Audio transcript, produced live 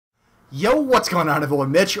Yo, what's going on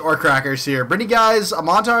everyone? Mitch or Crakrz here, bringing you guys a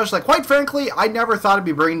montage that quite frankly, I never thought I'd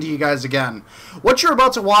be bringing to you guys again. What you're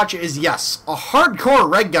about to watch is, yes, a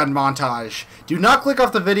hardcore red gun montage. Do not click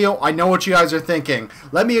off the video, I know what you guys are thinking.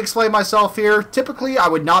 Let me explain myself here. Typically, I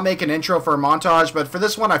would not make an intro for a montage, but for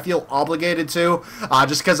this one I feel obligated to,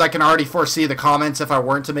 just because I can already foresee the comments if I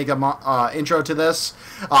weren't to make a intro to this.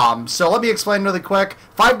 So let me explain really quick.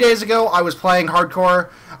 5 days ago, I was playing hardcore.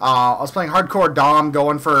 I was playing hardcore Dom,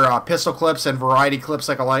 going for pistol clips and variety clips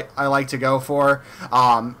like I like to go for.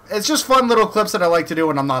 It's just fun little clips that I like to do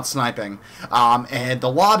when I'm not sniping. And the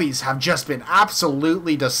lobbies have just been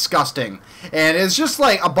absolutely disgusting. And it's just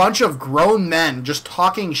like a bunch of grown men just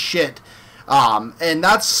talking shit. And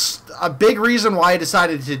that's a big reason why I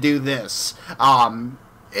decided to do this.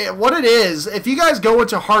 What it is, if you guys go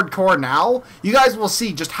into hardcore now, you guys will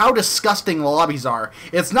see just how disgusting the lobbies are.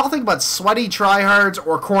 It's nothing but sweaty tryhards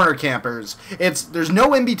or corner campers. There's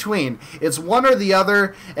no in between. It's one or the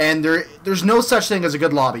other, and there's no such thing as a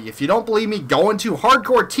good lobby. If you don't believe me, go into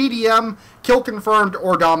hardcore TDM, kill confirmed,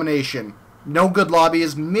 or domination. No good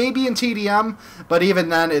lobbies, maybe in TDM, but even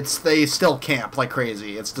then, they still camp like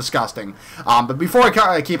crazy. It's disgusting. But before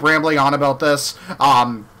I keep rambling on about this,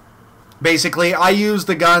 basically, I used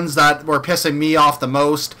the guns that were pissing me off the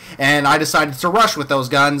most, and I decided to rush with those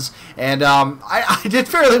guns, and I did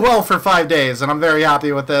fairly well for 5 days, and I'm very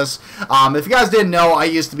happy with this. If you guys didn't know, I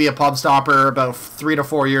used to be a pub stopper about 3 to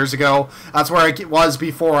 4 years ago. That's where I was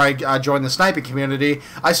before I joined the sniping community.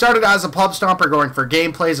 I started as a pub stomper going for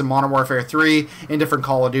gameplays in Modern Warfare 3 in different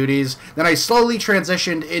Call of Duties. Then I slowly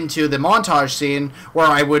transitioned into the montage scene, where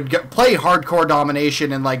I would play hardcore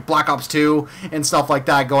domination in like Black Ops 2 and stuff like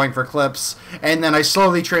that, going for clips. And then I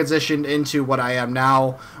slowly transitioned into what I am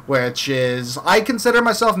now, which is, I consider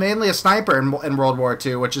myself mainly a sniper in World War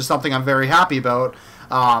II, which is something I'm very happy about.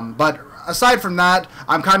 But aside from that,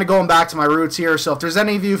 I'm kind of going back to my roots here, so if there's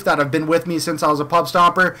any of you that have been with me since I was a pub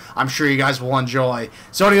stomper, I'm sure you guys will enjoy.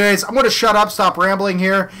 So anyways, I'm going to shut up, stop rambling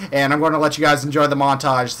here, and I'm going to let you guys enjoy the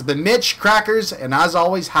montage. This has been Mitch, Crakrz, and as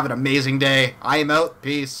always, have an amazing day. I am out.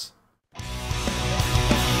 Peace.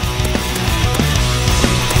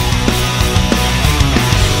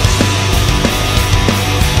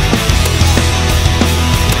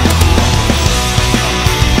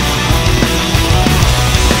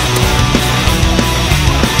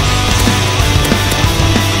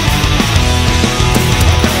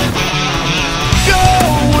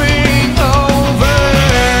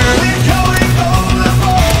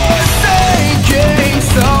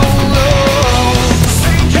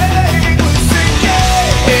 Sinking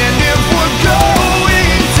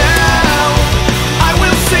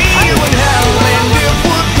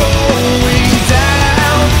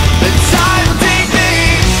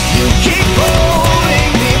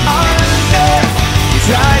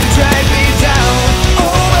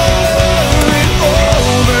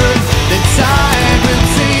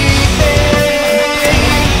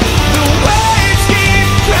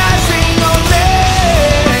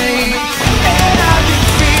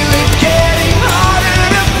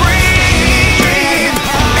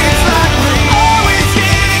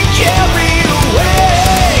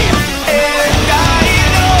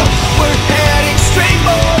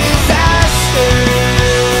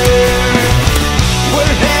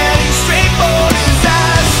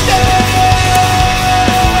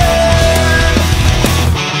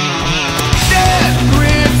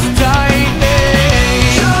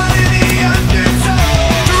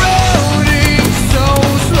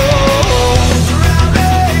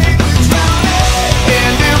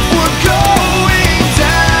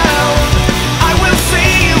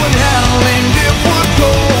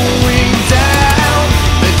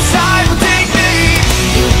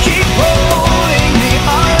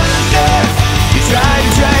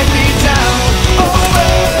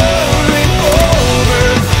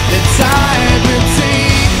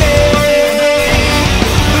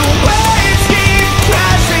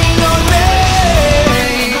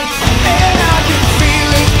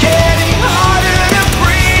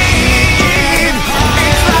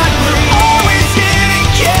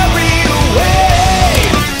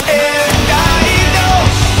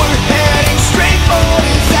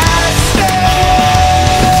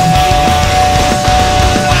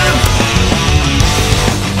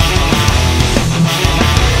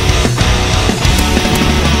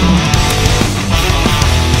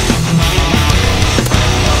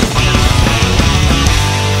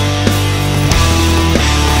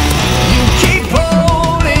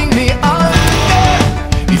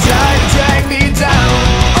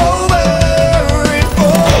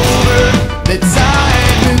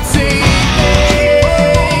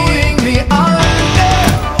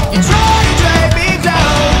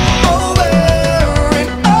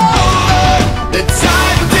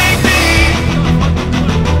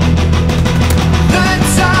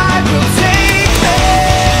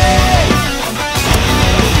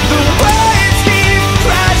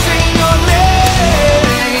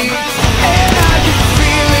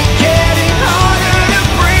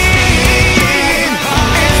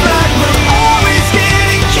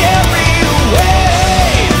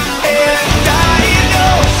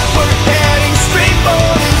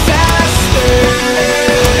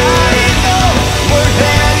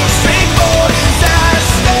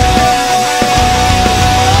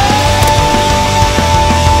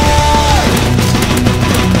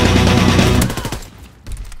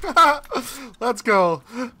Let's go.